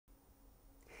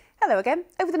Hello again.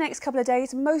 Over the next couple of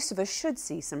days, most of us should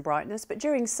see some brightness, but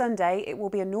during Sunday, it will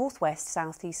be a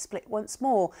northwest-southeast split once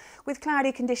more, with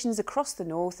cloudy conditions across the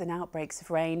north and outbreaks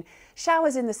of rain,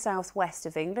 showers in the southwest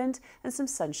of England and some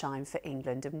sunshine for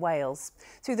England and Wales.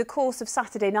 Through the course of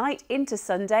Saturday night into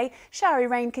Sunday, showery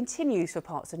rain continues for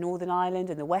parts of Northern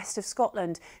Ireland and the west of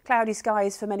Scotland. Cloudy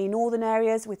skies for many northern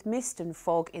areas with mist and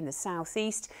fog in the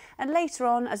southeast, and later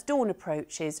on, as dawn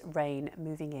approaches, rain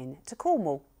moving in to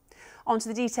Cornwall. On to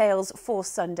the details for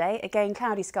Sunday. Again,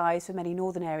 cloudy skies for many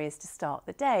northern areas to start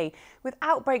the day, with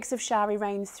outbreaks of showery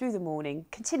rain through the morning,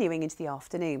 continuing into the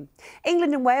afternoon.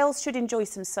 England and Wales should enjoy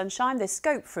some sunshine. There's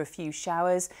scope for a few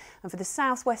showers. And for the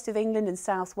southwest of England and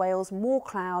South Wales, more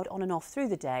cloud on and off through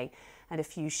the day and a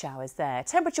few showers there.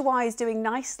 Temperature-wise, doing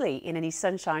nicely in any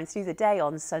sunshine through the day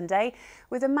on Sunday,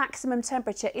 with a maximum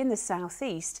temperature in the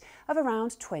southeast of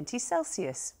around 20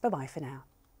 Celsius. Bye-bye for now.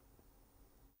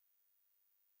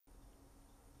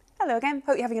 Hello again,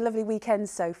 hope you're having a lovely weekend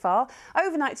so far.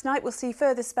 Overnight tonight we'll see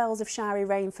further spells of showery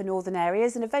rain for northern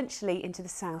areas and eventually into the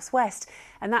southwest.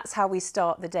 And that's how we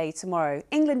start the day tomorrow.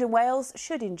 England and Wales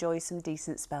should enjoy some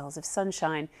decent spells of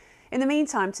sunshine. In the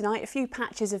meantime tonight, a few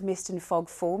patches of mist and fog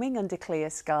forming under clear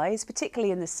skies,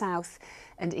 particularly in the south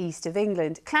and east of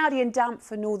England. Cloudy and damp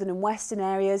for northern and western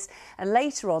areas, and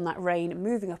later on that rain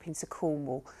moving up into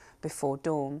Cornwall before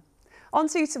dawn. On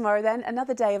to tomorrow then,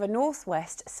 another day of a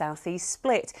northwest-southeast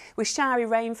split, with showery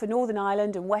rain for Northern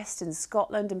Ireland and western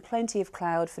Scotland and plenty of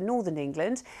cloud for northern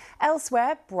England.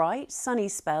 Elsewhere, bright, sunny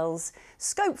spells,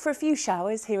 scope for a few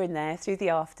showers here and there through the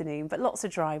afternoon, but lots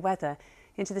of dry weather.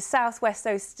 Into the southwest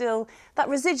though, still that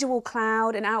residual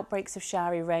cloud and outbreaks of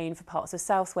showery rain for parts of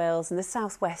South Wales and the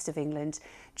southwest of England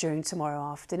during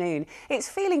tomorrow afternoon. It's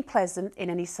feeling pleasant in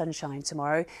any sunshine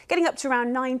tomorrow, getting up to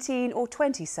around 19 or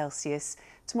 20 Celsius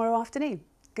tomorrow afternoon.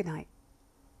 Good night.